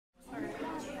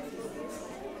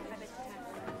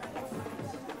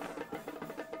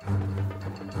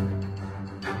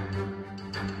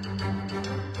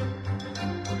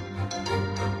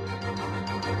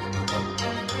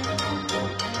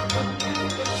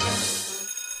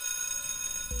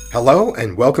Hello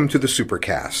and welcome to the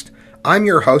Supercast. I'm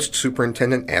your host,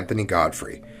 Superintendent Anthony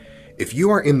Godfrey. If you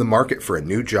are in the market for a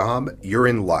new job, you're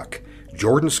in luck.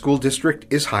 Jordan School District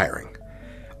is hiring.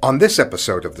 On this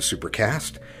episode of the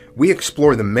Supercast, we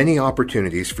explore the many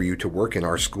opportunities for you to work in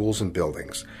our schools and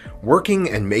buildings, working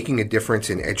and making a difference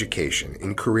in education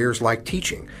in careers like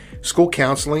teaching, school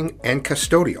counseling, and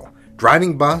custodial,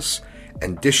 driving bus,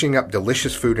 and dishing up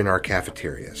delicious food in our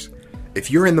cafeterias.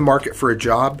 If you're in the market for a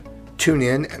job, tune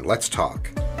in and let's talk.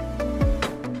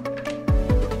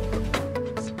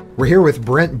 We're here with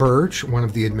Brent Burge, one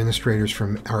of the administrators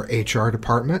from our HR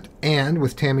department, and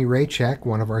with Tammy Raycheck,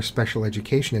 one of our special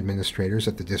education administrators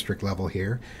at the district level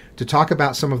here, to talk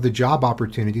about some of the job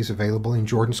opportunities available in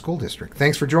Jordan School District.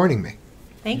 Thanks for joining me.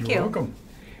 Thank you. You're welcome.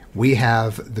 We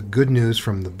have the good news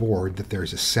from the board that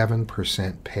there's a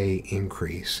 7% pay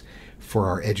increase for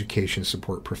our education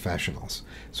support professionals.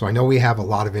 So I know we have a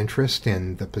lot of interest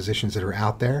in the positions that are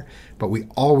out there, but we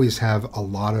always have a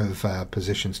lot of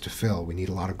positions to fill. We need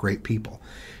a lot of great people.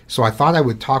 So I thought I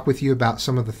would talk with you about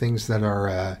some of the things that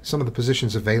are, some of the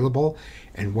positions available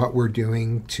and what we're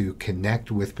doing to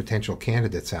connect with potential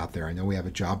candidates out there. I know we have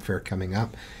a job fair coming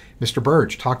up. Mr.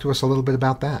 Burge, talk to us a little bit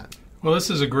about that. Well, this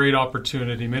is a great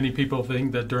opportunity. Many people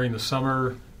think that during the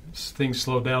summer things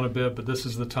slow down a bit, but this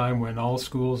is the time when all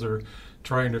schools are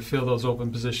trying to fill those open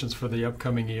positions for the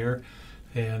upcoming year,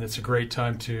 and it's a great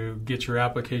time to get your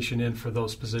application in for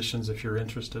those positions if you're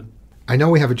interested. I know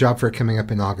we have a job fair coming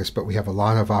up in August, but we have a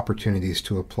lot of opportunities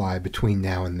to apply between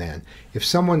now and then. If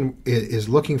someone is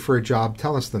looking for a job,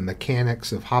 tell us the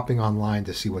mechanics of hopping online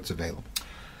to see what's available.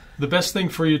 The best thing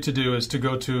for you to do is to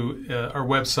go to our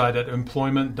website at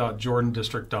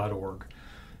employment.jordandistrict.org.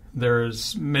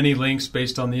 There's many links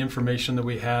based on the information that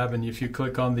we have, and if you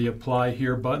click on the Apply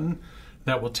Here button,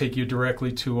 that will take you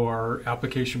directly to our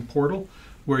application portal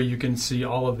where you can see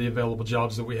all of the available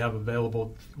jobs that we have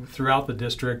available throughout the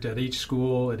district, at each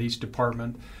school, at each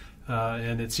department,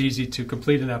 and it's easy to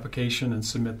complete an application and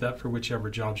submit that for whichever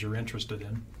jobs you're interested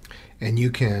in. And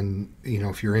you can,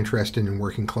 if you're interested in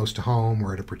working close to home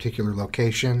or at a particular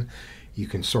location, you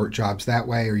can sort jobs that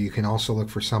way, or you can also look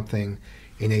for something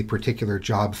in a particular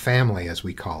job family, as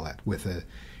we call it, with a,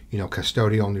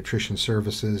 custodial, nutrition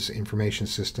services, information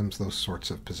systems, those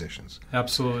sorts of positions.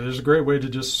 Absolutely. There's a great way to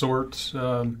just sort.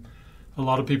 A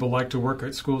lot of people like to work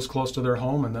at schools close to their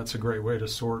home, and that's a great way to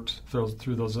sort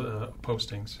through those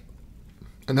postings.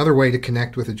 Another way to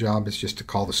connect with a job is just to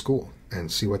call the school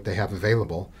and see what they have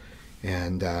available.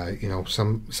 And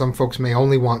some folks may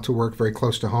only want to work very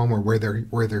close to home or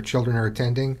where their children are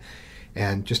attending.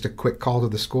 And just a quick call to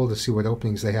the school to see what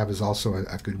openings they have is also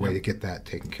a good way to get that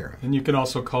taken care of. And you can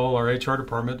also call our HR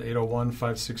department,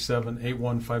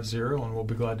 801-567-8150, and we'll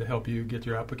be glad to help you get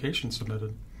your application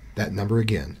submitted. That number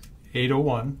again.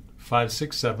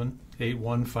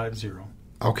 801-567-8150.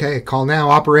 Okay, call now.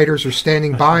 Operators are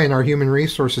standing by in our Human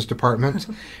Resources Department,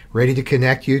 ready to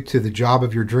connect you to the job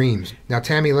of your dreams. Now,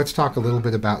 Tammy, let's talk a little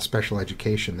bit about special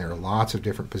education. There are lots of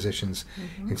different positions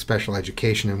in special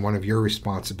education, and one of your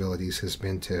responsibilities has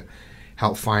been to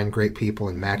help find great people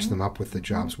and match them up with the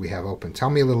jobs we have open.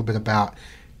 Tell me a little bit about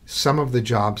some of the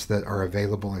jobs that are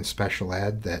available in special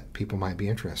ed that people might be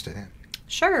interested in.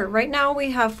 Sure. Right now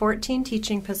we have 14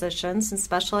 teaching positions in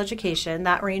special education.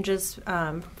 That ranges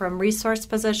from resource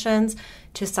positions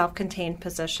to self-contained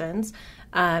positions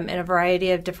in a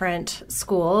variety of different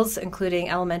schools, including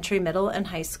elementary, middle, and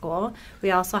high school.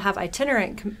 We also have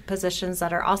itinerant positions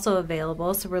that are also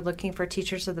available. So we're looking for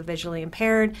teachers of the visually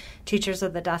impaired, teachers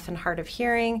of the deaf and hard of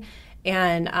hearing,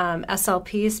 and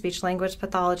SLP, speech language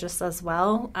pathologists as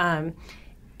well.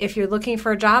 If you're looking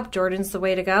for a job, Jordan's the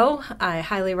way to go. I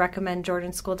highly recommend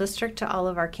Jordan School District to all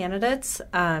of our candidates.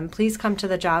 Please come to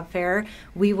the job fair.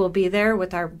 We will be there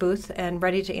with our booth and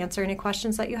ready to answer any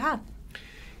questions that you have.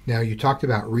 Now, you talked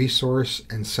about resource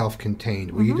and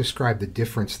self-contained. Will you describe the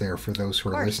difference there for those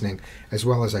who are listening, as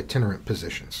well as itinerant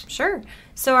positions? Sure.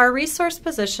 So our resource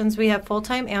positions, we have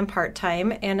full-time and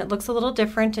part-time, and it looks a little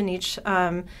different in each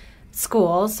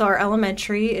school. So our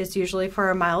elementary is usually for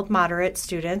our mild, moderate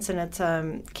students, and it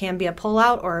can be a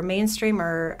pull-out or a mainstream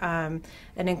or an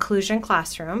inclusion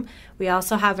classroom. We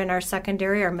also have in our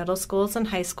secondary, our middle schools and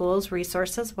high schools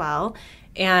resource as well.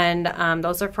 And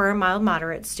those are for our mild,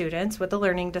 moderate students with a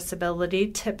learning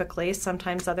disability, typically,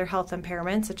 sometimes other health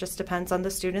impairments. It just depends on the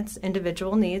student's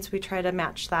individual needs. We try to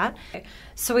match that.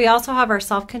 So we also have our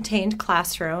self-contained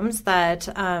classrooms that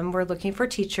we're looking for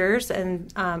teachers,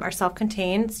 and our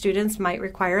self-contained students might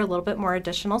require a little bit more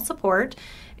additional support,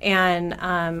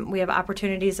 and we have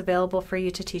opportunities available for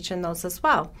you to teach in those as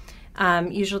well.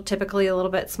 Typically a little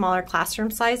bit smaller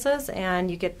classroom sizes, and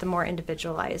you get the more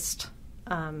individualized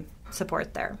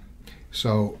support there.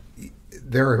 So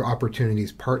there are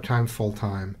opportunities, part-time,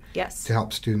 full-time, Yes. to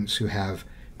help students who have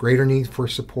greater need for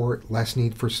support, less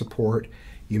need for support.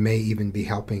 You may even be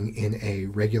helping in a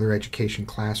regular education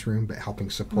classroom, but helping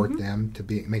support them to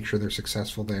make sure they're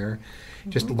successful there.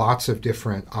 Just lots of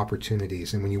different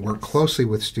opportunities. And when you work closely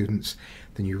with students,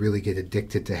 then you really get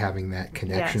addicted to having that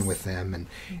connection with them. And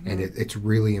it's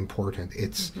really important.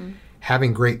 It's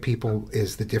having great people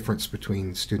is the difference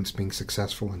between students being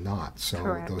successful and not. So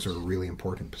Correct. those are really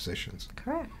important positions.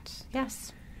 Correct.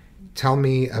 Yes. Tell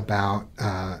me about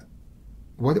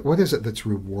what is it that's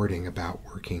rewarding about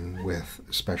working with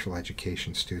special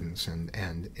education students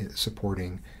and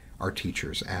supporting our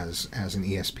teachers as an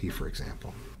ESP, for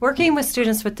example? Working with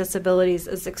students with disabilities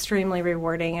is extremely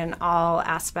rewarding in all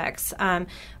aspects.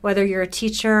 Whether you're a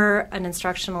teacher, an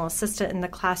instructional assistant in the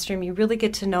classroom, you really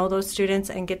get to know those students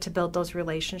and get to build those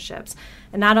relationships.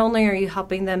 And not only are you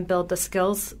helping them build the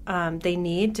skills they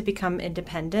need to become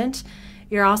independent,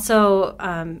 you're also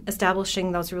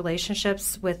establishing those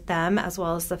relationships with them as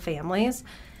well as the families.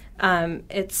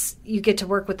 You get to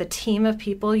work with a team of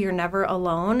people. You're never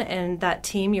alone, and that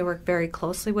team you work very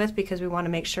closely with because we want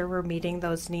to make sure we're meeting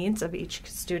those needs of each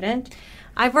student.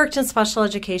 I've worked in special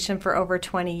education for over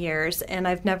 20 years, and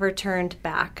I've never turned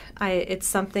back. It's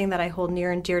something that I hold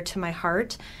near and dear to my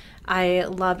heart. I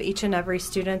love each and every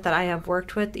student that I have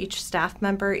worked with, each staff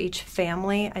member, each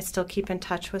family. I still keep in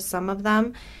touch with some of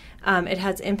them. It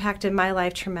has impacted my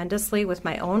life tremendously with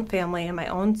my own family and my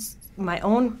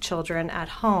own children at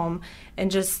home, and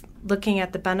just looking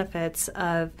at the benefits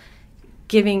of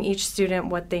giving each student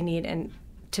what they need and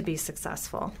to be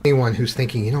successful. Anyone who's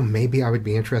thinking, maybe I would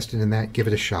be interested in that, give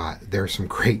it a shot. There are some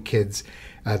great kids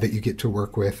that you get to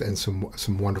work with and some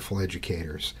wonderful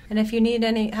educators. And if you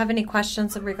have any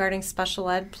questions regarding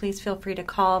special ed, please feel free to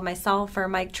call myself or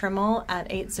Mike Trimmel at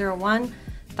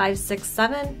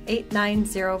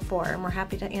 801-567-8904, and we're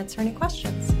happy to answer any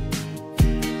questions.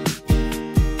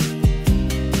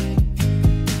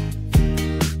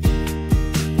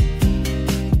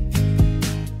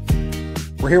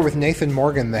 We're here with Nathan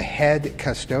Morgan, the head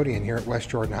custodian here at West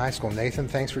Jordan High School. Nathan,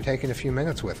 thanks for taking a few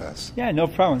minutes with us. Yeah, no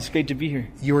problem. It's great to be here.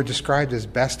 You were described as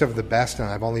best of the best, and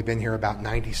I've only been here about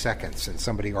 90 seconds, and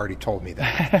somebody already told me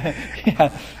that.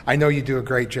 Yeah. I know you do a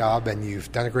great job, and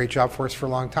you've done a great job for us for a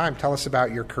long time. Tell us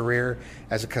about your career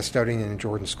as a custodian in the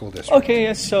Jordan School District. Okay,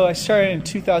 yes, so I started in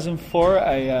 2004.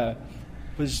 I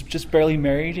was just barely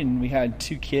married, and we had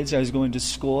 2 kids. I was going to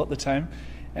school at the time,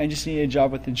 and I just needed a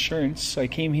job with insurance. So I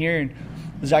came here and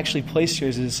was actually placed here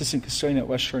as an assistant custodian at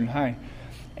West Jordan High.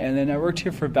 And then I worked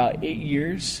here for about 8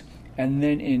 years. And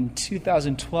then in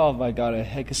 2012, I got a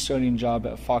head custodian job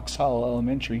at Fox Hollow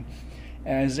Elementary.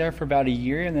 And I was there for about a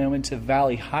year, and then I went to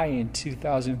Valley High in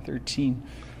 2013.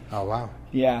 Oh, wow.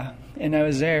 Yeah, and I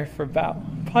was there for about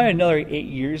probably another 8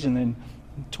 years, and then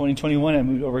in 2021 I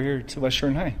moved over here to West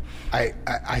Jordan High.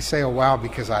 I say, oh, wow,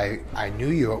 because I knew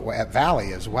you at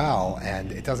Valley as well,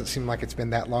 and it doesn't seem like it's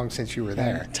been that long since you were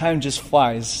there. Time just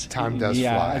flies. Time does fly.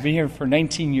 Yeah, I've been here for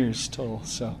 19 years total.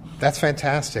 So that's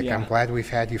fantastic. Yeah. I'm glad we've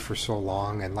had you for so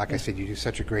long, and like I said, you do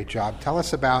such a great job. Tell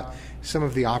us about some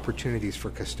of the opportunities for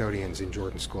custodians in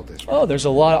Jordan School District. Oh, there's a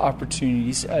lot of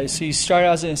opportunities. So you start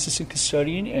out as an assistant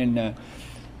custodian, and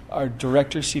our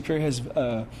director, superior, has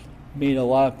made a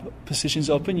lot of positions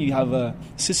open. You have a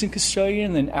assistant custodian,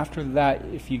 and then after that,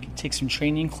 if you take some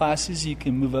training classes, you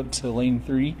can move up to lane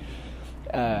 3.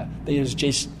 There's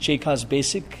JCAS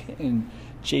Basic and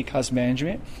JCAS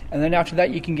Management. And then after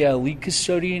that, you can get a lead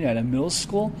custodian at a middle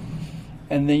school.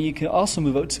 And then you can also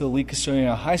move up to a lead custodian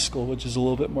at a high school, which is a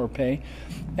little bit more pay.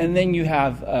 And then you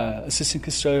have assistant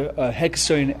custodian, head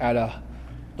custodian at a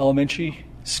elementary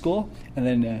school, and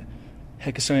then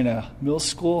head custodian at a middle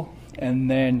school. And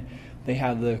then they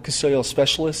have the custodial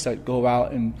specialists that go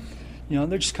out and,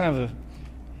 they're just kind of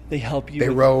they help you. They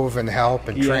rove and help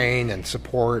and train and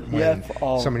support when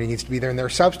somebody needs to be there. And there are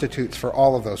substitutes for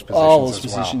all of those positions all those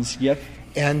as positions, well. Yep.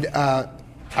 And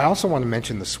I also want to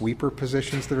mention the sweeper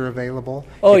positions that are available.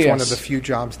 Oh, it's yes. one of the few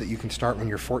jobs that you can start when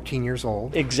you're 14 years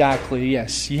old. Exactly,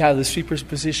 yes. You have the sweepers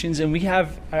positions, and we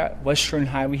have at West Jordan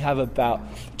High, we have about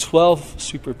 12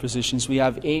 sweeper positions. We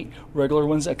have 8 regular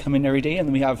ones that come in every day, and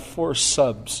then we have 4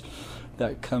 subs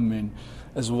that come in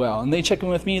as well. And they check in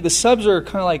with me. The subs are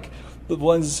kind of like the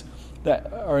ones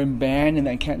that are in band and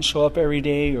that can't show up every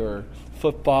day, or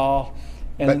football.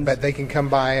 But they can come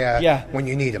by when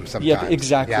you need them sometimes. Yeah,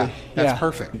 exactly. Yeah, that's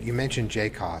perfect. You mentioned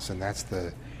JCAS, and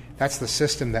that's the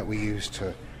system that we use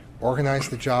to organize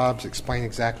the jobs, explain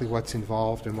exactly what's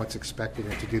involved and what's expected,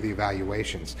 and to do the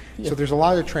evaluations. So there's a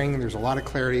lot of training, there's a lot of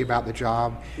clarity about the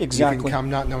job. Exactly. You can come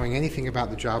not knowing anything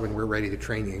about the job, and we're ready to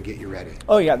train you and get you ready.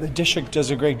 Oh yeah, the district does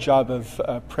a great job of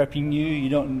prepping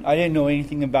you. I didn't know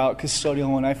anything about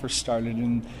custodial when I first started,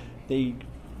 and they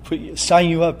sign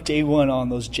you up day one on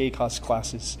those JCOS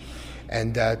classes.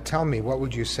 And tell me, what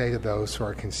would you say to those who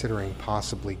are considering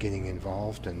possibly getting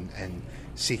involved and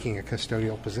seeking a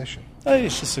custodial position?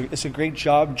 It's a great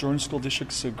job. Jordan School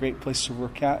District is a great place to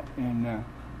work at, and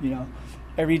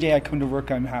every day I come to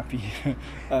work, I'm happy.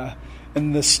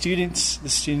 And the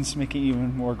students make it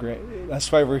even more great.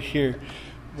 That's why we're here.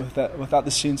 Without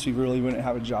the students, we really wouldn't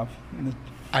have a job.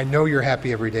 I know you're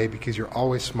happy every day because you're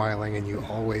always smiling and you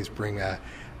always bring a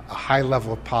high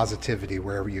level of positivity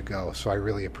wherever you go, so I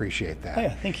really appreciate that. Oh,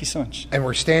 yeah, thank you so much. And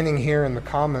we're standing here in the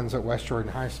Commons at West Jordan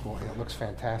High School, and it looks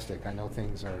fantastic. I know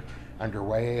things are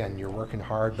underway and you're working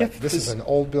hard, but this is an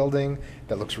old building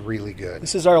that looks really good.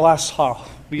 This is our last hall.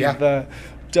 We've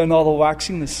done all the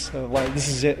waxing. This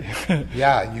is it.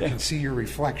 Yeah, you can see your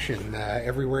reflection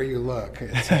everywhere you look.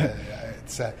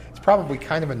 It's probably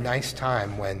kind of a nice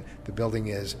time when the building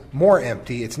is more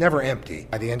empty. It's never empty.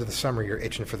 By the end of the summer, you're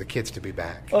itching for the kids to be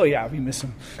back. Oh, yeah, we miss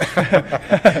them.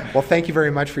 Well, thank you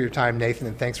very much for your time, Nathan,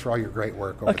 and thanks for all your great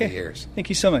work over the years. Thank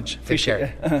you so much.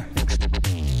 Appreciate it.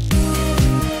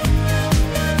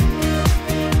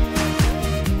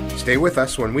 Stay with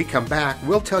us. When we come back,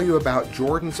 we'll tell you about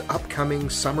Jordan's upcoming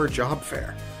summer job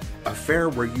fair, a fair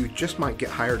where you just might get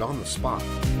hired on the spot.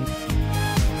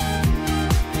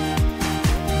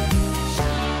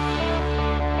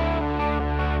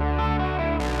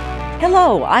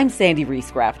 Hello, I'm Sandy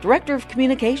Riesgraff, Director of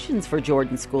Communications for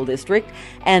Jordan School District,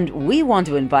 and we want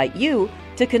to invite you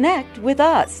to connect with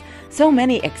us. So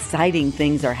many exciting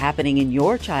things are happening in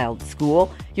your child's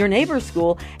school, your neighbor's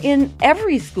school, in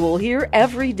every school here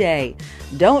every day.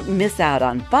 Don't miss out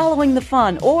on following the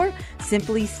fun or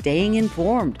simply staying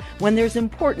informed when there's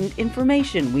important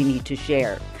information we need to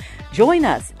share. Join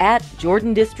us at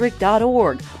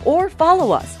jordandistrict.org or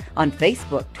follow us on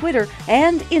Facebook, Twitter,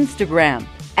 and Instagram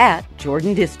at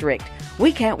Jordan District.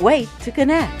 We can't wait to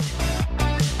connect.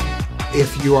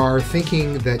 If you are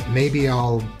thinking that maybe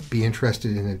I'll be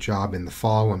interested in a job in the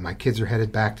fall when my kids are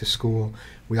headed back to school,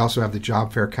 we also have the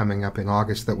job fair coming up in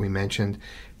August that we mentioned.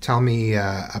 Tell me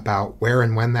about where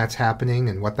and when that's happening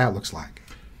and what that looks like.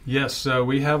 Yes,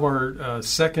 we have our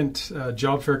second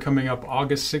job fair coming up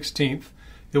August 16th.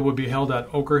 It will be held at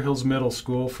Oker Hills Middle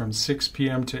School from 6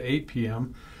 p.m. to 8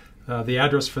 p.m. The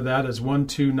address for that is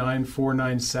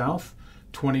 12949 South,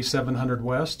 2700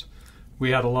 West.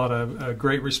 We had a lot of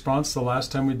great response the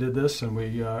last time we did this, and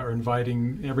we are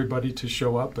inviting everybody to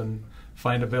show up and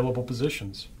find available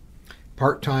positions.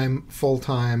 Part-time,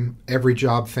 full-time, every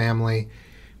job family.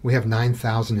 We have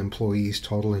 9,000 employees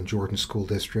total in Jordan School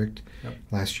District. Yep.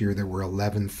 Last year there were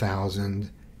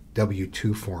 11,000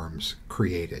 W-2 forms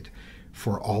created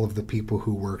for all of the people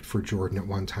who worked for Jordan at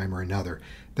one time or another.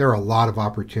 There are a lot of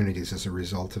opportunities as a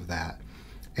result of that.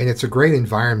 And it's a great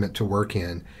environment to work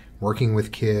in, working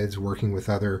with kids, working with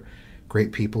other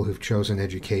great people who've chosen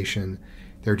education.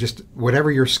 They're just,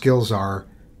 whatever your skills are,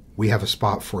 we have a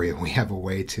spot for you. We have a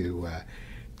way to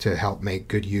help make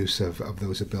good use of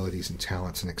those abilities and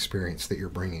talents and experience that you're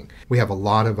bringing. We have a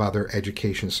lot of other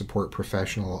education support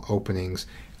professional openings,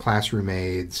 classroom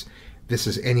aides. This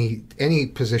is any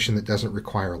position that doesn't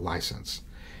require a license.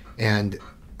 And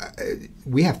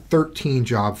we have 13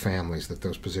 job families that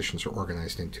those positions are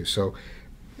organized into. So,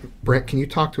 Brent, can you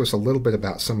talk to us a little bit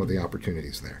about some of the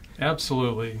opportunities there?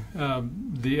 Absolutely.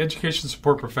 The education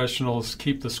support professionals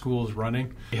keep the schools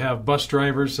running. We have bus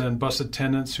drivers and bus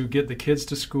attendants who get the kids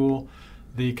to school.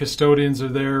 The custodians are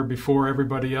there before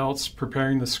everybody else,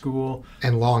 preparing the school.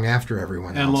 And long after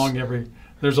everyone else.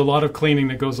 There's a lot of cleaning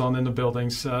that goes on in the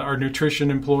buildings. Our nutrition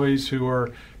employees who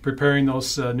are preparing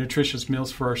those nutritious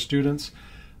meals for our students,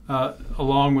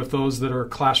 along with those that are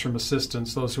classroom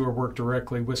assistants, those who work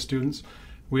directly with students.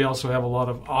 We also have a lot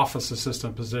of office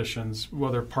assistant positions,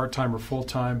 whether part-time or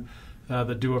full-time,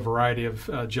 that do a variety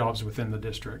of jobs within the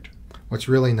district. What's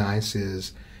really nice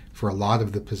is for a lot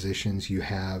of the positions you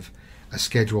have a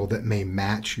schedule that may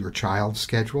match your child's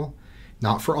schedule.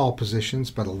 Not for all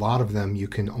positions, but a lot of them you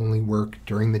can only work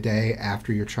during the day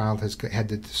after your child has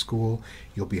headed to school.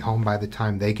 You'll be home by the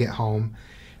time they get home.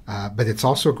 But it's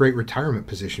also a great retirement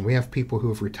position. We have people who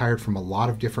have retired from a lot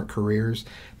of different careers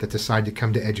that decide to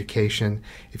come to education.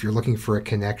 If you're looking for a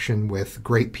connection with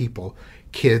great people,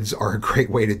 kids are a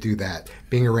great way to do that.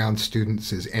 Being around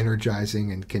students is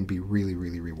energizing and can be really,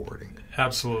 really rewarding.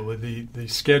 Absolutely. The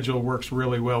schedule works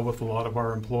really well with a lot of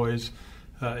our employees.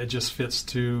 It just fits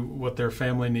to what their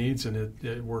family needs, and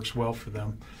it works well for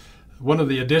them. One of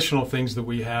the additional things that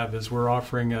we have is we're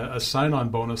offering a sign-on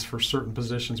bonus for certain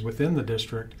positions within the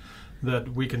district that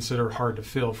we consider hard to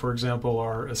fill. For example,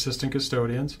 our assistant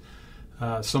custodians,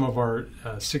 some of our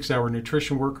 6-hour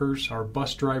nutrition workers, our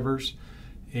bus drivers,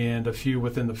 and a few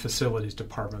within the facilities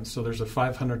department. So there's a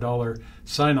 $500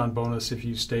 sign-on bonus if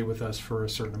you stay with us for a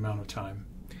certain amount of time.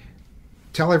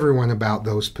 Tell everyone about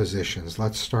those positions.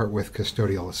 Let's start with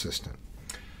custodial assistant.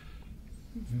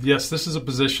 Yes, this is a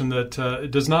position that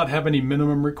does not have any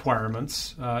minimum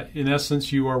requirements. In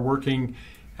essence, you are working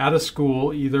at a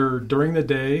school either during the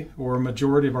day, or a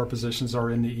majority of our positions are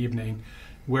in the evening,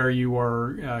 where you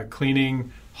are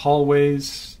cleaning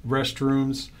hallways,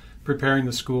 restrooms, preparing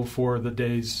the school for the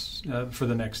days for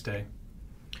the next day.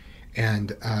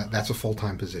 And that's a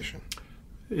full-time position.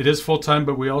 It is full-time,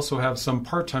 but we also have some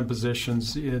part-time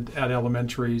positions at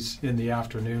elementaries in the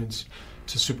afternoons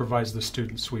to supervise the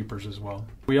student sweepers as well.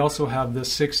 We also have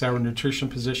this 6-hour nutrition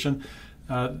position.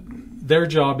 Their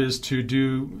job is to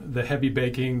do the heavy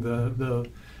baking, the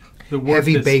work.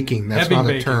 Heavy baking, that's heavy not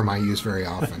baking. A term I use very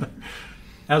often.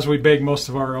 As we bake most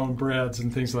of our own breads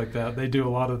and things like that, they do a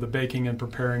lot of the baking and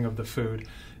preparing of the food.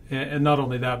 And not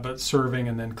only that, but serving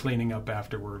and then cleaning up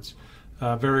afterwards.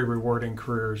 Very rewarding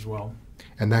career as well.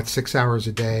 And that's 6 hours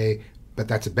a day, but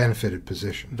that's a benefited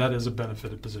position. That is a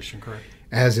benefited position, correct.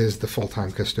 As is the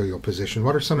full-time custodial position.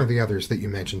 What are some of the others that you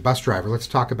mentioned? Bus driver, let's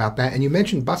talk about that. And you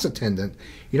mentioned bus attendant.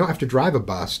 You don't have to drive a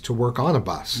bus to work on a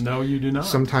bus. No, you do not.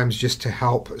 Sometimes just to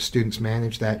help students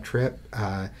manage that trip.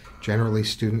 Generally,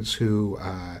 students who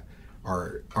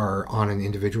are on an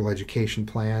individual education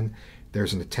plan,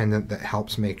 there's an attendant that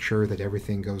helps make sure that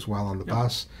everything goes well on the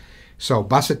bus. So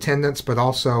bus attendants, but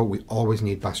also we always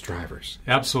need bus drivers.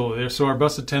 Absolutely. So our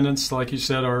bus attendants, like you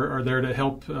said, are there to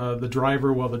help the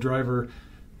driver while the driver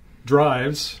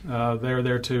drives. They're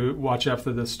there to watch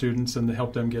after the students and to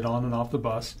help them get on and off the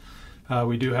bus.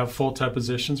 We do have full-time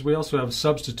positions. We also have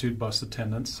substitute bus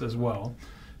attendants as well.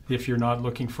 If you're not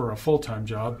looking for a full-time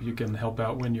job, you can help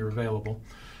out when you're available.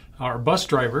 Our bus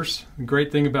drivers, the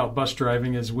great thing about bus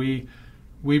driving is we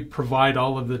provide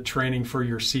all of the training for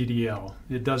your CDL.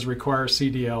 It does require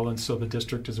CDL, and so the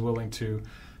district is willing to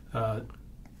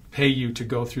pay you to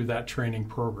go through that training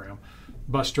program.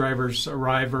 Bus drivers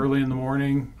arrive early in the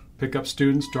morning, pick up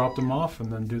students, drop them off,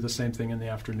 and then do the same thing in the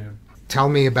afternoon. Tell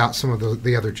me about some of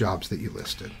the other jobs that you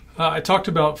listed. I talked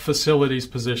about facilities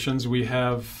positions. We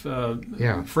have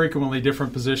frequently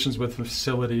different positions with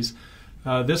facilities.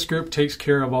 This group takes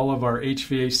care of all of our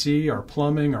HVAC, our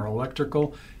plumbing, our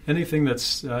electrical, anything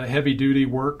that's heavy-duty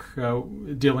work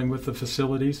dealing with the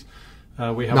facilities.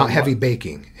 We have not heavy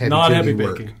baking. Not heavy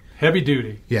baking. Heavy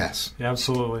duty. Yes.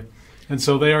 Absolutely. And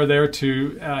so they are there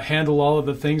to handle all of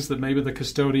the things that maybe the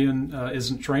custodian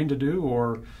isn't trained to do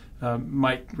or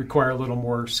might require a little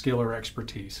more skill or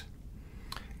expertise.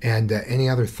 And any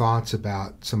other thoughts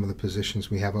about some of the positions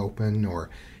we have open, or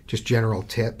just general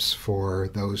tips for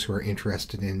those who are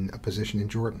interested in a position in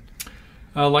Jordan?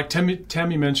 Like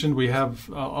Tammy mentioned, we have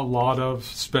a lot of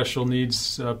special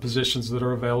needs positions that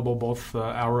are available, both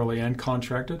hourly and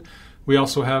contracted. We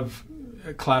also have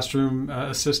classroom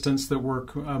assistants that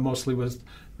work mostly with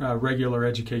regular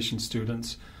education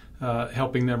students,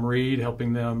 helping them read,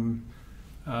 helping them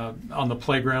on the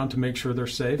playground to make sure they're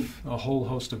safe, a whole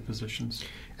host of positions.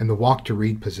 And the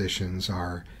walk-to-read positions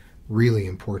are really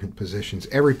important positions.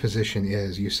 Every position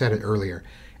is, you said it earlier,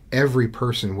 every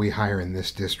person we hire in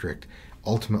this district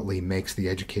ultimately makes the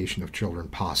education of children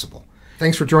possible.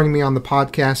 Thanks for joining me on the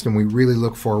podcast, and we really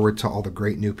look forward to all the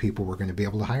great new people we're going to be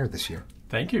able to hire this year.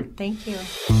 Thank you. Thank you.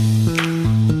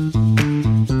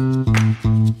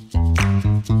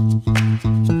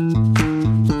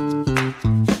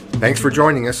 Thanks for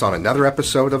joining us on another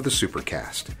episode of the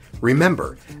Supercast.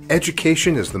 Remember,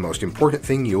 education is the most important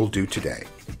thing you'll do today.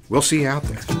 We'll see you out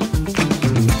there.